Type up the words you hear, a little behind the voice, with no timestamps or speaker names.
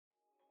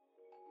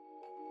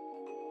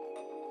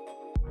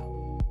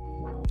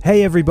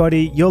Hey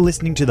everybody, you're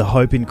listening to the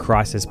Hope in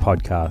Crisis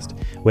podcast,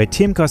 where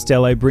Tim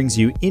Costello brings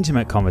you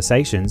intimate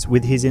conversations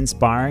with his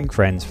inspiring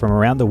friends from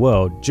around the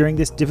world during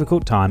this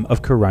difficult time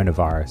of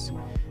coronavirus.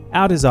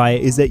 Our desire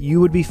is that you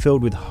would be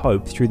filled with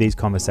hope through these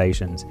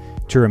conversations,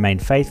 to remain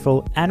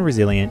faithful and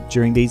resilient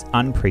during these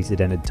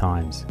unprecedented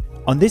times.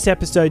 On this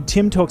episode,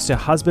 Tim talks to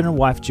husband and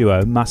wife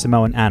duo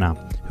Massimo and Anna,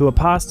 who are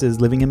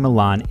pastors living in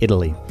Milan,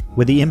 Italy,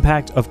 where the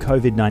impact of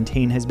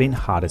COVID-19 has been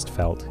hardest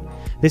felt.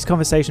 This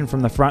conversation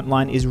from the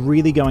frontline is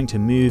really going to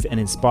move and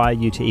inspire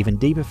you to even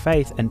deeper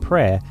faith and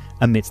prayer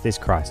amidst this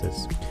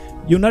crisis.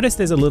 You'll notice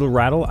there's a little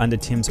rattle under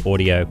Tim's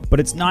audio, but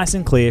it's nice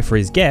and clear for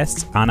his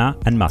guests, Anna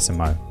and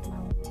Massimo.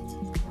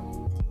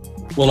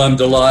 Well, I'm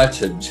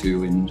delighted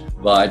to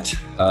invite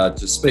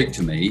to speak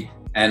to me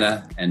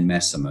Anna and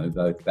Massimo,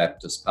 both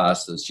Baptist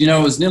pastors. You know,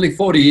 it was nearly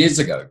 40 years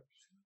ago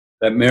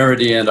that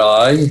Meredy and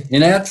I,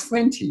 in our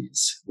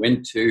 20s,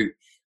 went to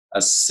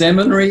a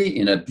seminary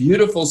in a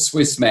beautiful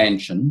Swiss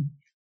mansion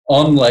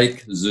on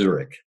Lake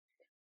Zurich.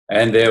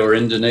 And there were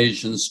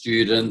Indonesian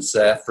students,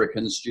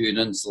 African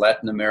students,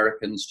 Latin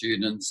American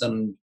students,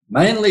 and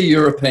mainly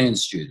European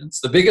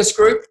students. The biggest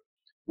group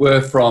were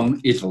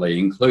from Italy,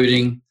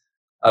 including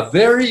a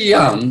very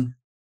young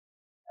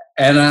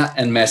Anna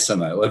and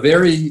Massimo, a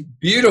very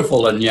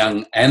beautiful and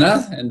young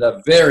Anna, and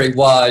a very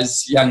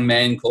wise young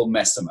man called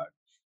Massimo.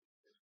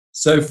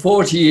 So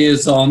 40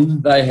 years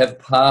on, they have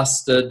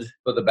pastored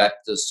for the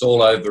Baptists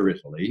all over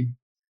Italy,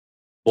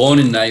 born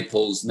in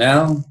Naples,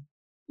 now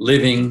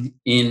living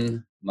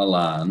in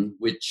Milan,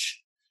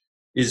 which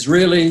is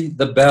really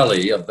the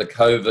belly of the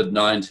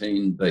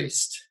COVID-19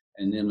 beast.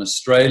 And in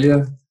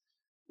Australia,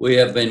 we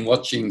have been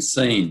watching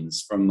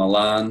scenes from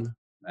Milan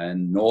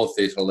and North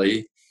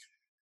Italy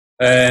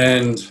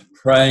and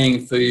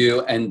praying for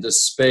you and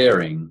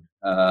despairing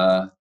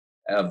of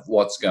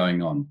what's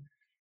going on.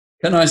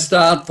 Can I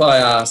start by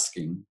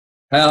asking,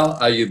 how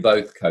are you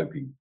both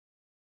coping?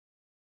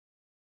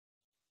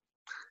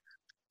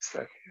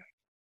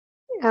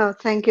 Oh,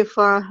 thank you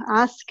for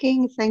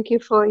asking. Thank you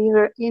for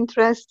your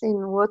interest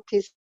in what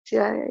is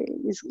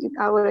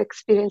our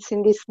experience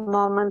in this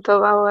moment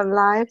of our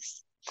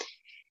lives.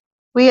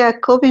 We are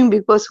coping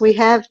because we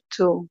have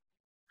to.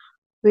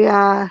 We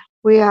are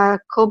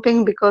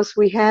coping because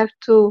we have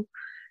to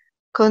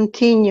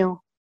continue.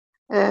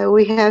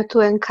 We have to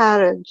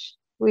encourage.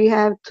 We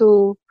have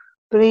to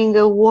bring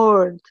a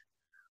word.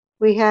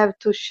 We have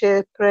to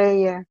share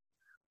prayer.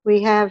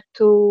 We have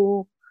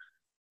to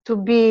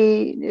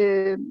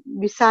be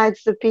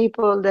besides the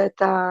people that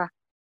are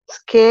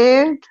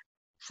scared,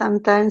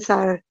 sometimes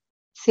are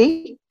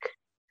sick,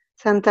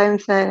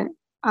 sometimes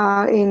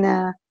are in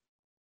a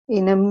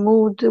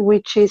mood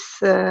which is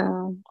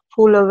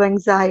full of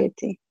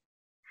anxiety.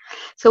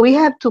 So we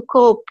have to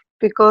cope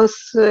because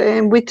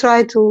and we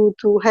try to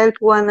help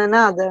one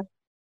another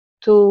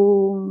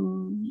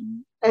to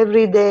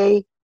every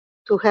day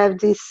to have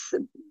this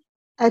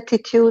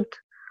attitude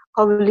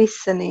of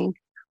listening,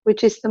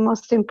 which is the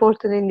most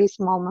important in this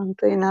moment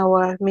in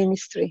our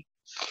ministry.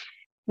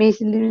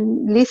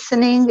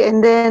 Listening,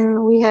 and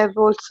then we have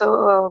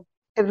also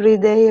every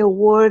day a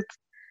word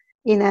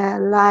in a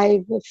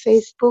live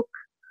Facebook.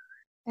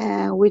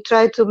 We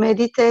try to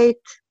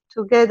meditate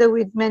together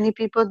with many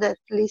people that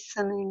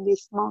listen in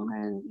this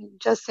moment,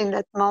 just in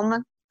that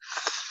moment.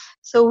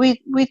 So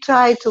we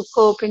try to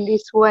cope in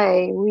this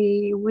way.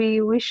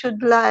 We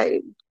should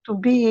like to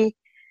be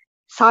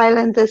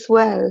silent as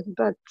well,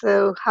 but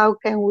how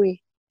can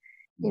we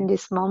in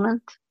this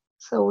moment?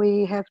 So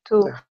we have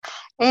to,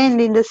 and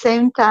in the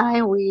same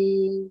time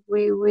we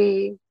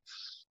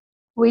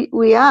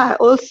are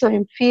also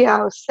in fear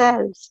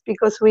ourselves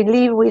because we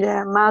live with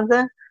a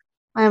mother.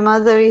 My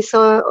mother is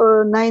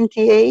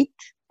 98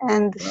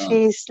 and Wow.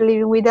 she's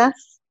living with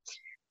us.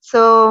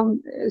 So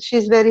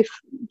she's very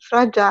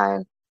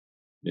fragile.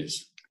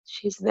 Yes.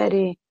 She's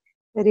very,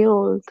 very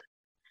old.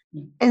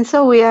 Yeah. And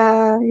so we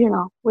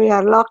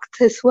are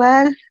locked as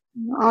well.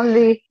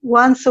 Only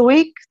once a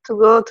week to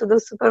go to the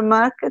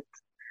supermarket.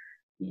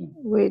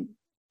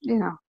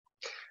 Yeah.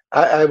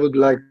 I would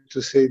like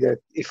to say that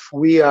if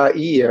we are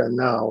here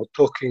now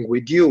talking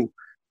with you,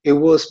 it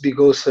was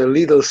because a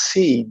little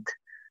seed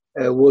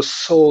was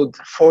sowed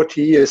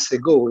 40 years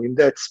ago in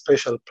that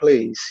special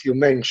place you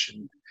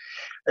mentioned,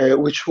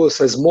 which was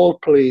a small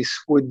place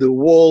with the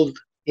world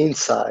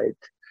inside,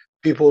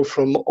 people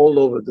from all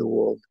over the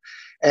world.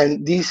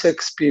 And this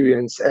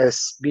experience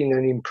has been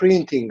an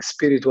imprinting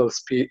spiritual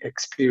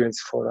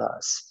experience for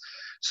us.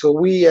 So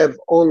we have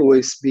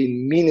always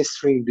been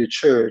ministering the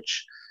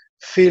church,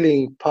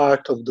 feeling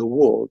part of the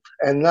world.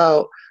 And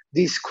now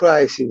this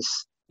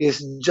crisis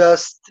is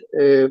just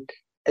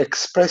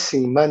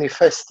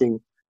manifesting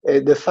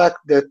the fact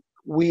that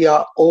we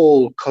are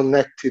all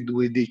connected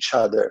with each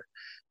other.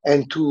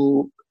 And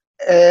to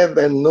have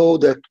and know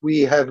that we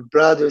have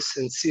brothers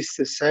and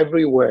sisters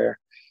everywhere,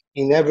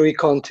 in every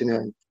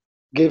continent,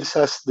 gives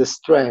us the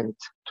strength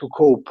to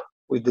cope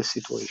with the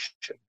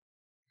situation.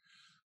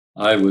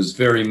 I was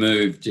very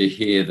moved to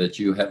hear that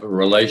you have a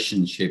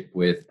relationship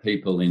with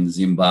people in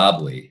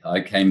Zimbabwe.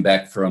 I came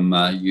back from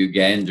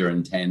Uganda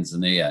and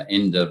Tanzania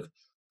end of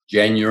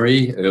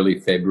January, early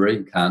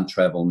February, can't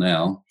travel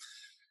now.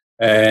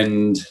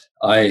 And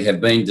I have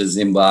been to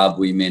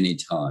Zimbabwe many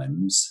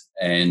times.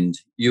 And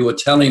you were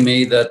telling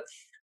me that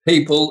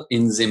people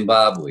in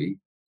Zimbabwe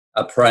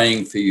are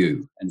praying for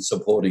you and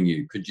supporting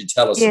you. Could you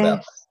tell us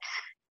about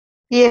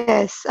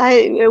Yes, that?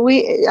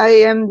 yes. I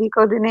am the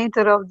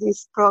coordinator of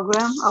this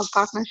program of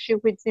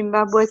partnership with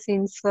Zimbabwe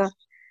since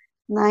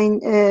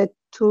 12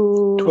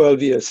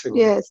 years ago.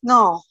 Yes,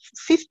 no,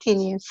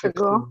 15 years 15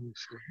 ago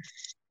years ago.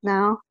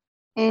 now,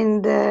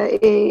 and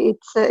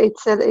it's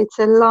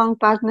a long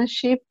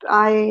partnership.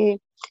 I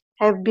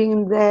have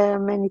been there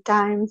many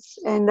times,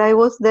 and I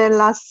was there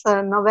last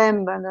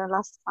November, the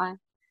last time,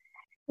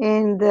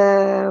 and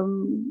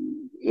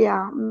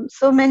yeah,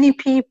 so many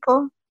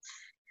people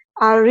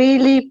are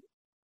really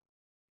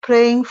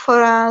praying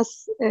for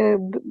us,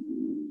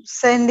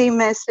 sending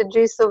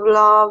messages of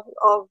love.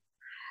 Of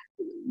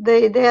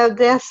they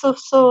are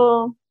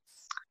so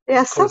they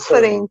are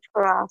suffering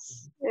for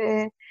us.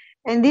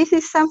 And this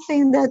is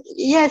something that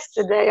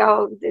yesterday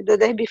or the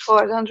day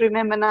before, I don't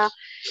remember now,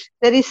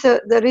 there is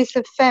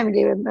a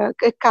family,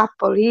 a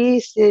couple. He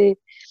is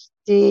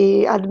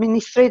the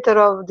administrator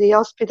of the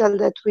hospital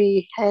that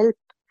we help,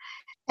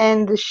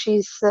 and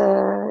she's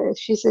a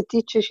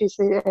teacher. She's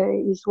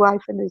his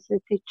wife, and is a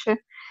teacher.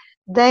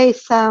 They,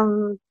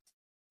 some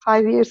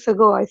 5 years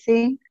ago, I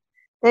think,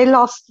 they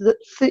lost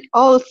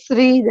all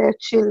three their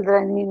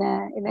children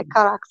in a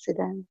car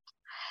accident.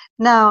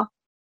 Now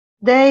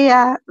they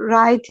are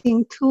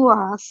writing to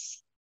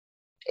us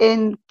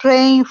and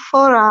praying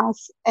for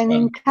us and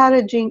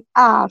encouraging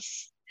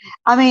us.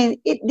 I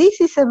mean, this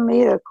is a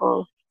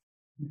miracle.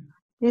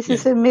 This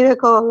is a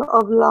miracle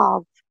of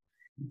love,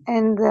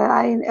 and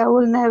I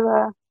will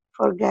never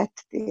forget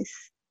this.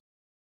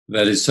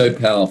 That is so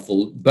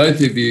powerful.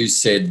 Both of you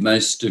said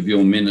most of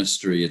your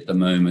ministry at the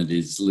moment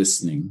is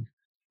listening.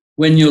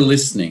 When you're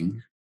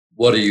listening,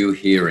 what are you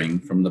hearing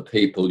from the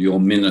people you're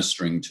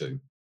ministering to?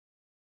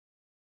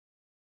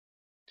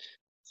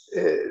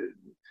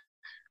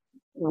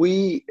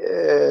 We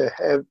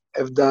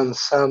have done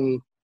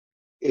some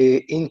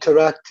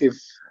interactive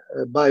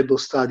Bible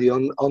study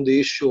on the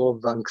issue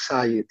of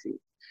anxiety,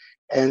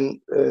 and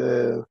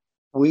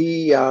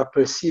we are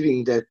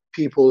perceiving that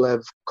people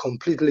have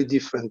completely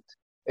different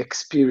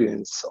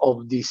experience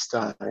of this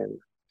time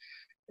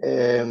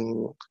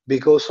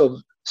because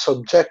of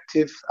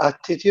subjective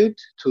attitude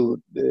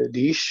to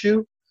the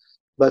issue,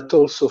 but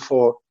also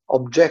for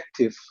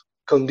objective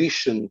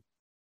condition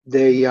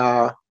they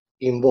are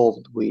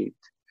involved with.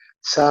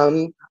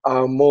 Some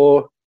are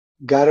more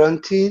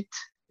guaranteed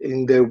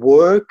in their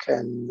work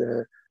and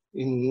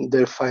in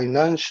their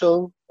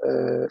financial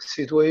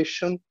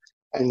situation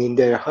and in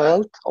their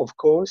health, of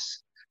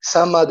course.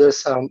 Some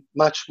others are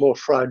much more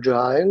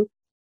fragile,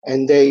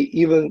 and they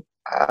even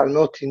are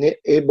not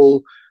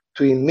able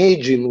to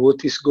imagine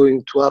what is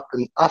going to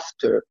happen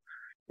after.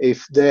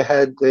 If they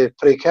had a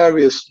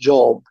precarious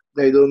job,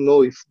 they don't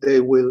know if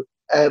they will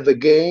have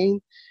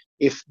again.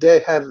 If they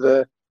have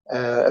a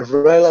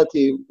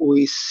relative who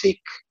is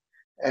sick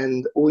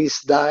and who is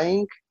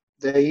dying,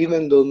 they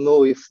even don't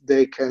know if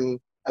they can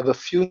have a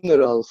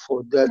funeral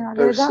for that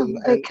person,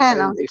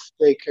 and if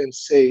they can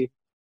say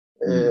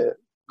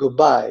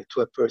goodbye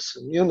to a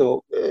person. You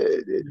know,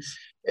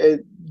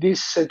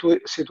 this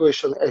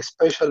situation,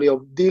 especially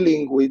of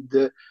dealing with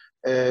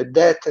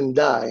death and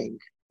dying,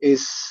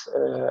 is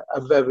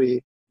a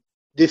very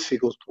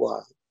difficult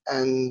one.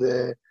 And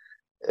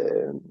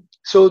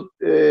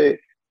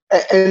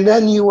and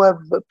then you have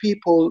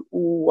people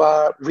who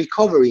are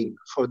recovering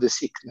for the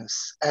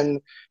sickness,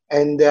 and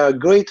they are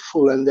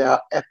grateful and they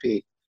are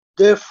happy.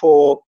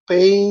 Therefore,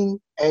 pain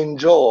and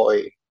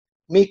joy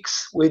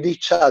mix with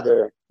each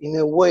other in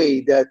a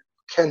way that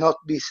cannot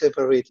be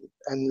separated.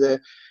 And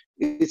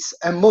it's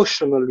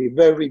emotionally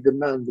very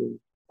demanding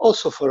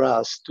also for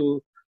us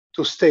to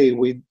stay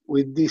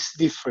with these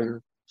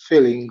different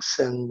feelings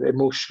and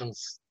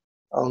emotions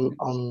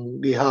on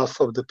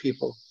behalf of the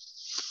people.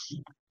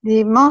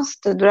 The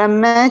most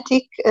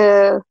dramatic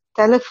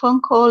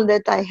telephone call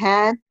that I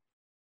had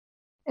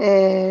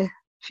 2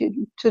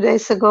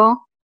 days ago,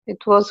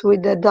 it was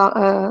with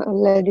a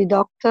lady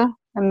doctor,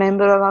 a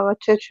member of our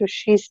church.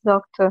 She's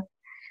doctor,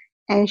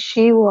 and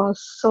she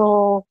was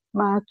so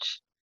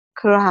much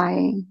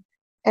crying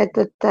at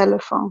the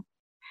telephone.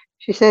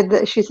 She said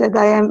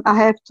I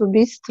have to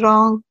be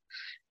strong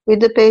with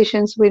the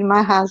patients, with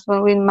my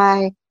husband, with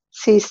my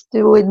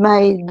sister, with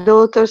my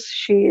daughters.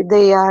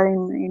 They are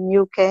in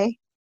UK.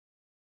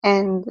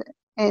 And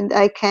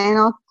I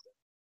cannot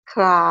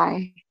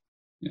cry.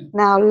 Yeah.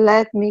 Now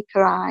let me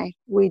cry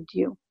with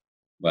you.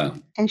 Wow.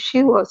 And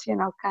she was,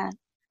 kind.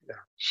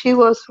 She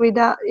was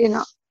without,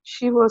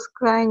 she was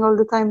crying all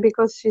the time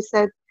because she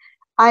said,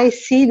 I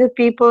see the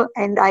people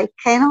and I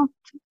cannot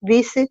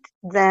visit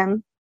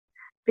them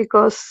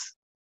because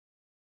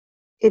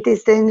it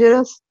is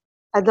dangerous.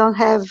 I don't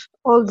have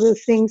all the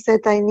things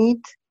that I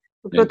need.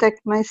 to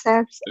protect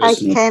myself.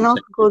 Personal I cannot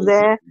go protective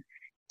there.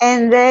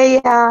 And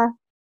they are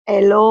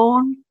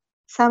alone.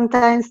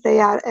 Sometimes they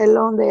are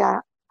alone, they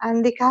are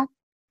handicapped,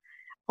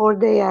 or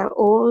they are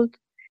old,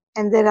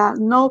 and there are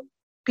no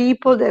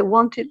people that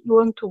want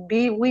to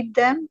be with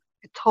them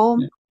at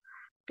home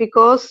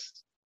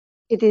because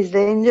it is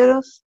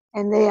dangerous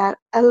and they are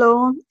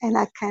alone and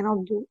I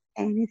cannot do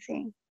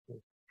anything.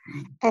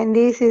 And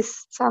this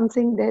is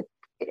something that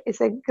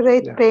is a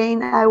great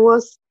pain. I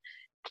was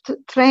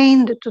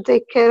trained to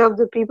take care of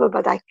the people,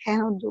 but I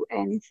cannot do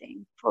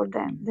anything for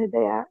them, that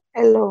they are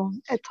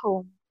alone at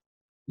home.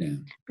 Yeah.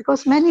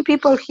 Because many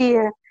people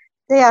here,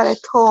 they are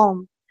at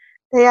home.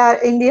 They are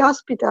in the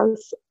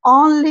hospitals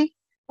only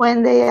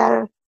when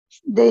they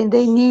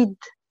need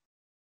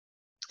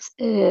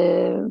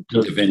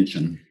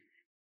intervention,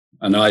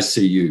 an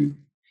ICU.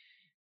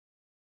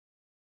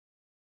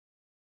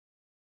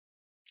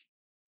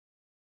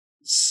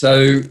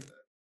 So,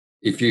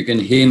 if you can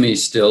hear me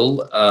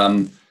still,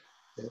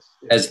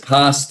 as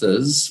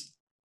pastors,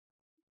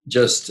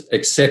 just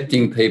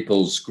accepting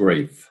people's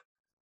grief,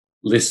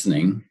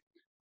 listening,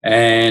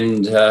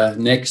 and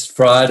next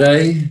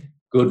Friday,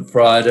 Good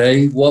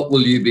Friday, what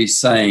will you be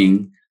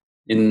saying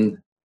in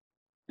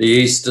the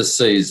Easter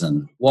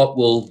season? What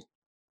will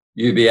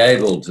you be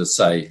able to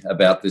say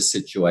about this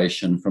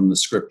situation from the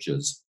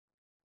scriptures?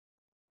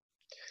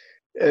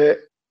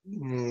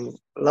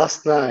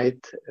 Last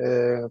night,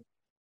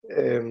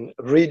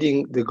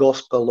 reading the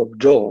Gospel of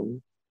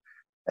John,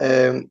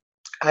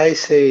 I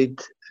said,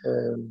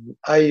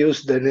 I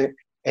used an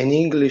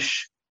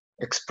English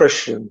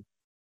expression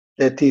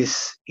that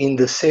is in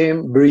the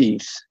same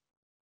breath,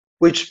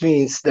 which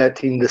means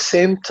that in the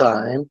same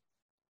time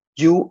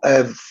you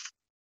have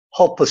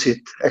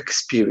opposite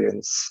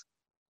experience.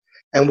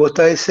 And what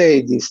I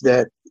said is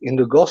that in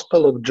the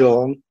Gospel of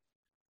John,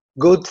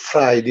 Good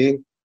Friday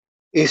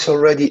is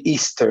already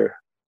Easter,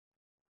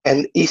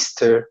 and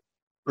Easter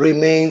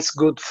remains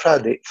Good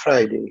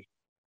Friday,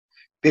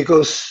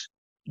 because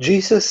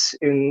Jesus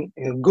in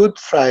Good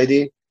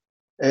Friday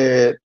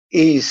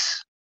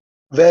is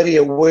very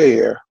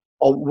aware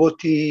of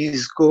what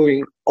is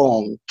going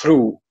on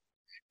through,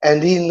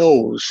 and he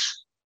knows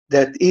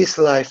that his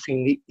life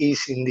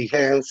is in the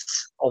hands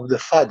of the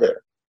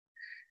Father.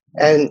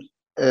 And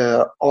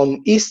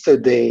on Easter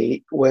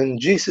Day, when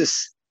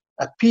Jesus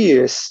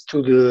appears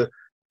to the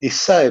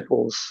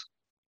disciples,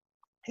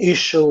 he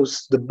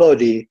shows the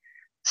body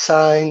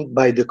signed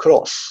by the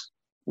cross,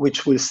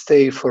 which will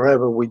stay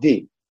forever with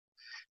him.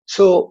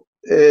 So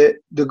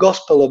the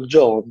Gospel of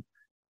John,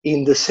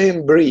 in the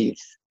same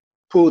breath,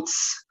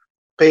 puts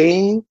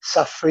pain,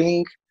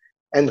 suffering,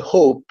 and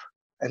hope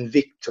and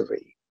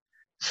victory.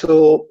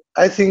 So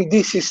I think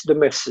this is the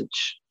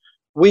message.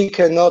 We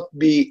cannot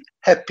be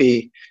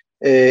happy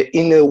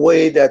in a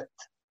way that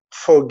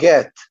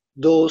forget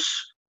those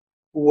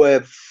who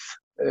have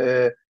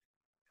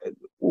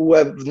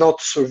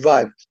not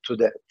survived to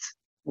that.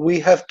 We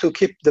have to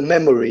keep the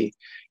memory,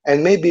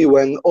 and maybe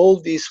when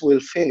all this will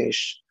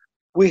finish,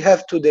 we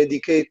have to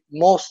dedicate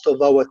most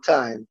of our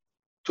time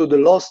to the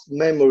lost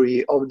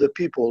memory of the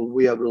people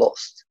we have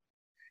lost.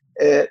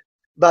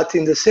 But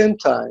in the same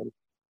time,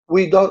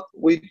 we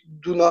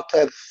do not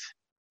have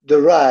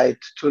the right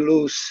to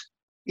lose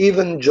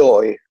even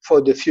joy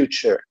for the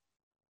future,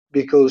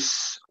 because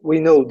we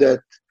know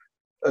that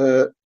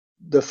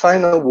the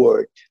final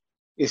word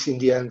is in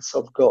the hands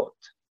of God.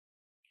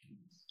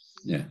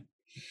 Yeah,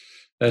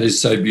 that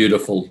is so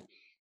beautiful.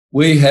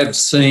 We have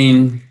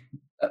seen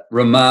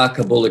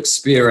remarkable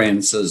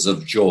experiences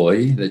of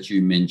joy that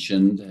you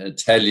mentioned,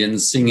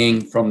 Italians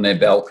singing from their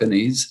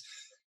balconies.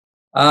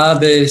 Are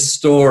there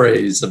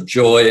stories of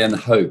joy and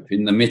hope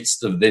in the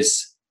midst of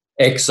this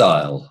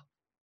exile?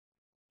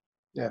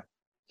 Yeah.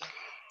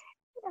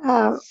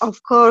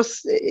 Of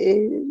course,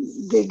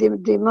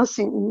 the most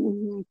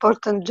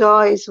important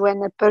joy is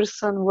when a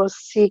person was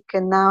sick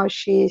and now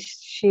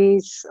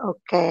she's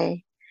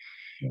okay.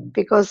 Yeah.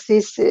 Because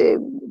it's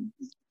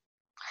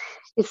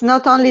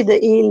not only the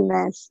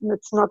illness,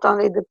 it's not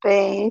only the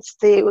pain, it's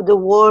the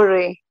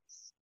worry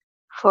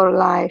for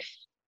life.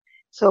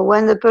 So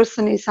when the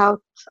person is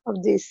out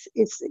of this,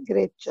 it's a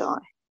great joy.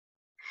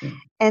 Yeah.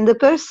 And the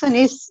person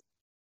is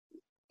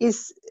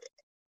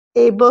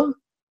able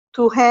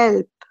to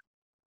help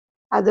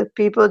other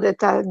people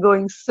that are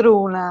going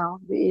through now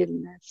the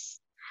illness.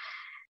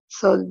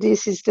 So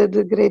this is the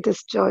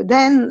greatest joy.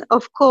 Then,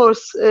 of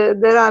course,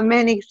 there are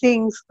many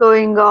things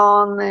going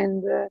on,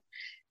 and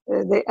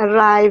they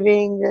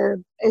arriving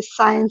as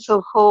signs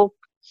of hope.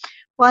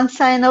 One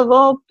sign of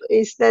hope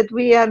is that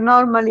we are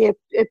normally a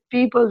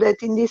people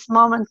that in this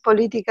moment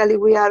politically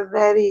we are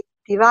very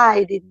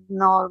divided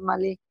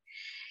normally.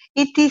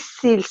 It is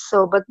still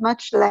so, but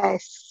much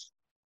less.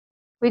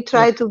 We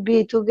try to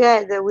be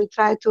together. We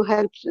try to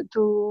help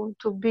to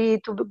be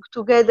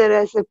together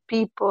as a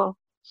people.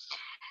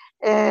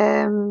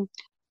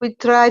 We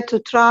try to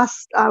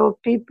trust our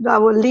people,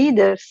 our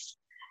leaders,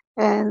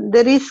 and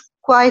there is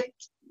quite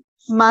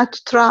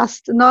much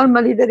trust.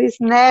 Normally, there is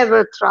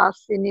never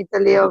trust in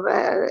Italy of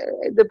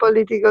the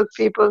political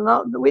people.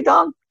 No, we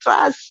don't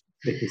trust,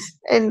 Yes.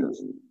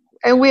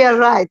 and we are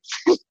right.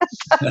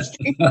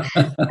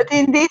 But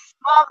in this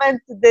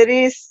moment, there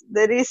is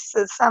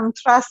some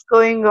trust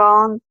going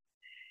on.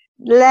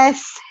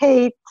 Less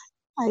hate,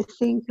 I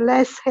think,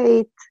 less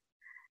hate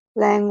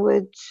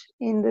language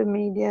in the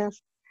media.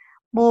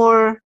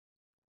 More,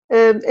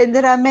 and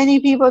there are many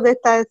people that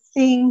are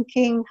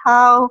thinking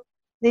how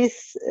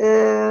this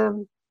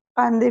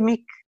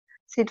pandemic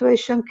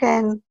situation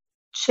can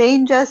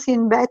change us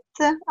in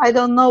better. I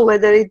don't know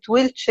whether it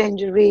will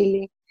change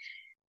really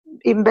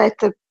in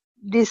better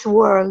this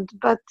world,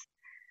 but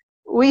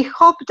we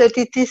hope that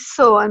it is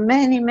so. And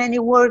many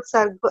words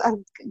are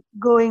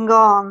going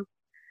on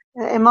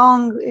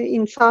among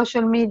in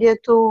social media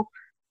to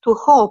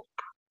hope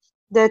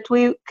that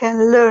we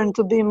can learn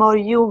to be more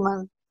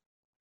human.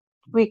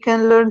 We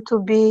can learn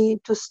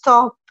to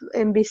stop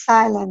and be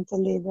silent a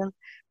little.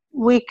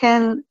 We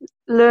can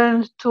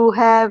learn to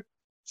have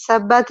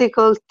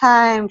sabbatical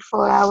time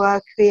for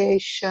our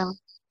creation,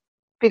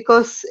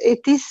 because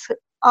it is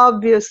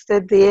obvious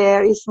that the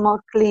air is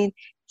more clean.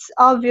 It's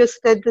obvious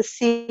that the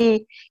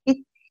sea,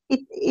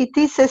 it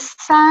is a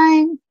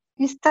sign,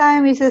 this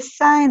time is a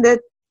sign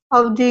that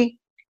of the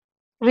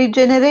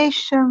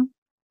regeneration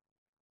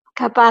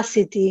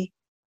capacity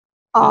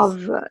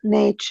of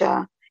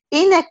nature.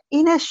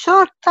 In a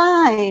short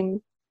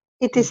time,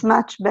 it is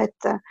much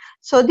better.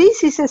 So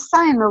this is a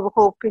sign of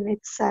hope in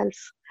itself.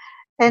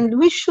 And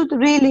we should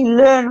really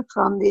learn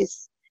from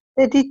this,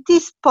 that it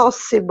is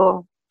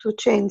possible to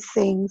change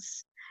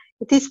things.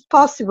 It is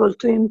possible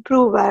to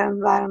improve our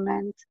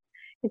environment.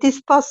 It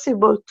is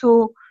possible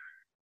to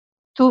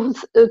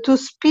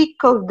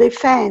speak of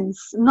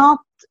defense, not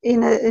in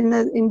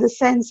the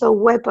sense of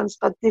weapons,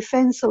 but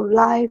defense of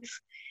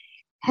life,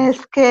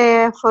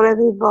 healthcare for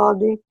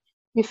everybody,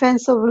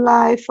 defense of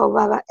life, of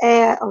our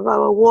air, of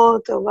our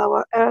water, of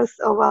our earth,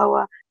 of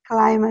our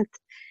climate.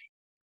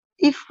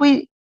 If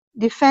we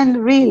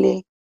defend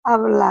really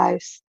our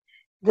lives,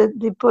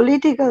 the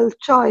political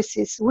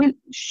choices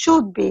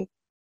should be,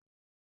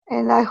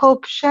 and I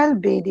hope shall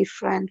be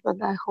different,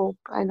 but I hope,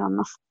 I don't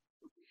know.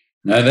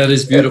 No, that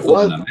is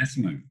beautiful,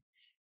 Massimo.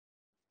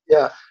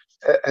 Yeah,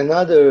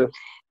 another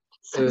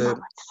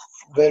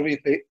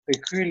very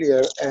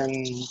peculiar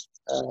and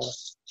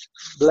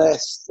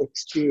blessed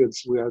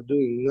experience we are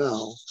doing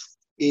now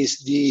is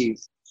the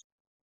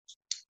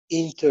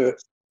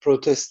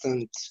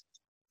inter-Protestant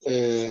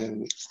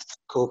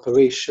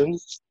cooperation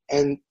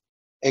and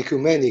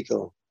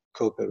ecumenical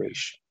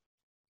cooperation.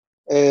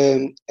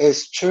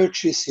 As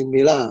churches in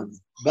Milan,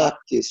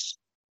 Baptist,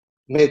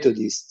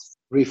 Methodist,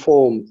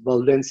 Reformed,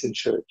 Waldensian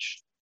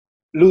Church,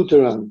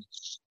 Lutheran,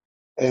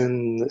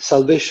 and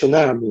Salvation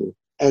Army,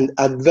 and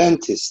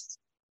Adventist,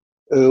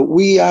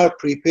 we are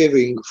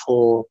preparing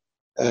for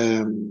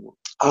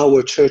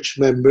our church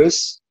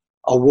members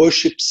a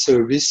worship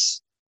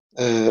service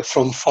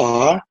from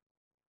far,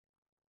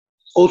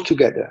 all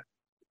together.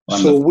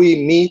 Wonderful. So we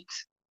meet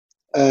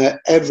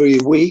every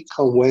week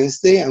on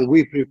Wednesday, and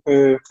we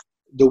prepare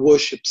the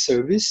worship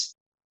service,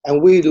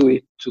 and we do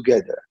it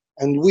together.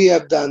 And we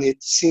have done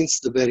it since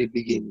the very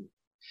beginning.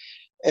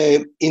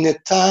 In a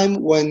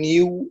time when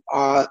you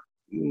are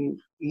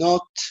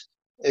not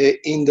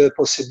in the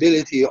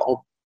possibility of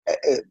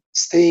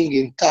staying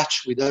in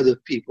touch with other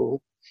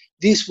people,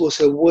 this was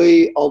a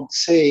way of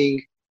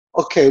saying,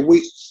 okay,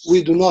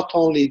 we do not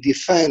only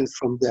defend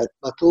from that,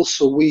 but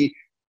also we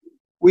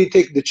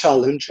take the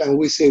challenge and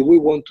we say we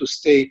want to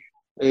stay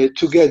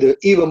together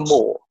even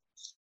more.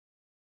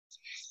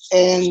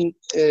 And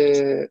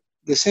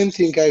the same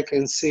thing I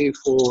can say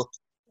for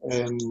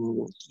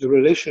the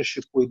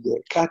relationship with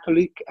the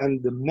Catholic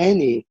and the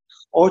many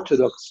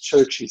Orthodox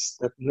churches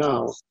that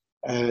now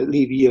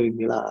live here in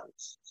Milan.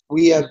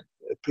 We have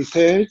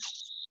prepared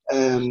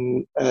a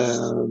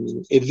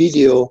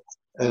video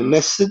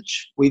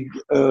message with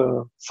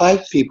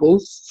 5 people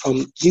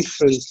from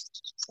different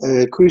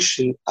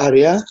Christian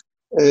area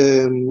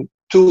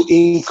to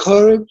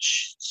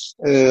encourage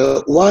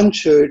one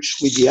church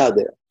with the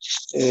other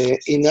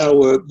in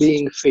our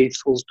being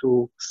faithful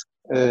to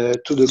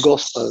the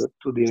gospel,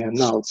 to the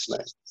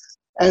announcement.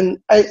 And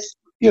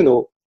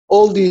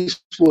all this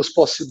was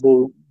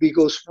possible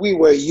because we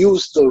were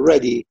used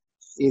already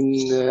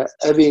in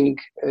having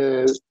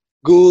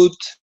good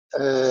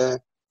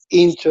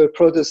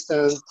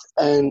inter-Protestant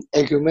and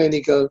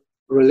ecumenical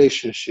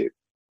relationship.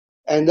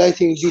 And I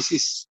think this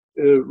is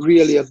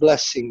really a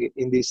blessing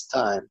in this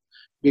time,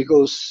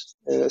 because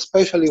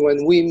especially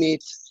when we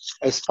meet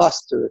as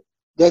pastor,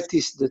 that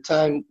is the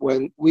time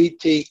when we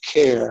take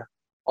care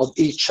of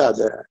each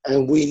other,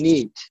 and we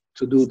need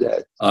to do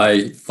that.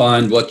 I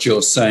find what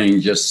you're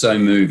saying just so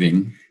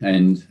moving,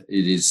 and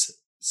it is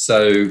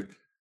so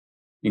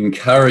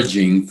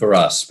encouraging for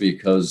us,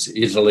 because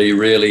Italy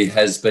really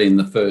has been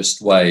the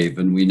first wave,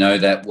 and we know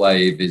that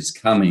wave is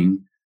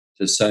coming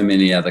to so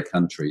many other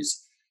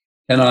countries.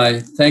 Can I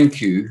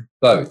thank you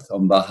both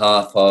on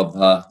behalf of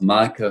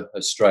Marca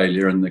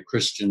Australia and the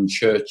Christian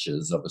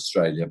churches of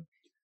Australia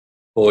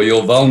for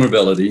your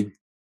vulnerability,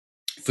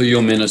 for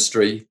your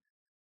ministry,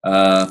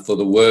 for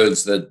the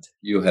words that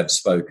you have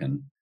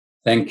spoken.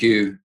 Thank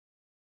you,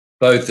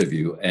 both of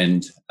you.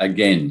 And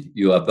again,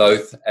 you are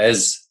both,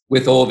 as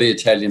with all the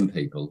Italian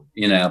people,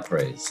 in our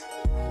prayers.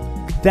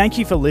 Thank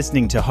you for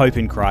listening to Hope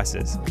in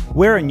Crisis.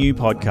 We're a new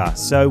podcast,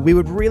 so we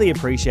would really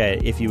appreciate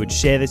it if you would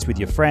share this with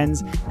your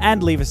friends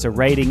and leave us a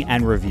rating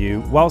and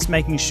review whilst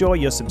making sure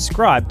you're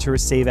subscribed to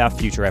receive our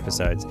future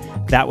episodes.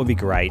 That would be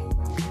great.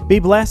 Be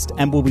blessed,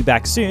 and we'll be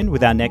back soon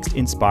with our next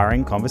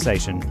inspiring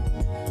conversation.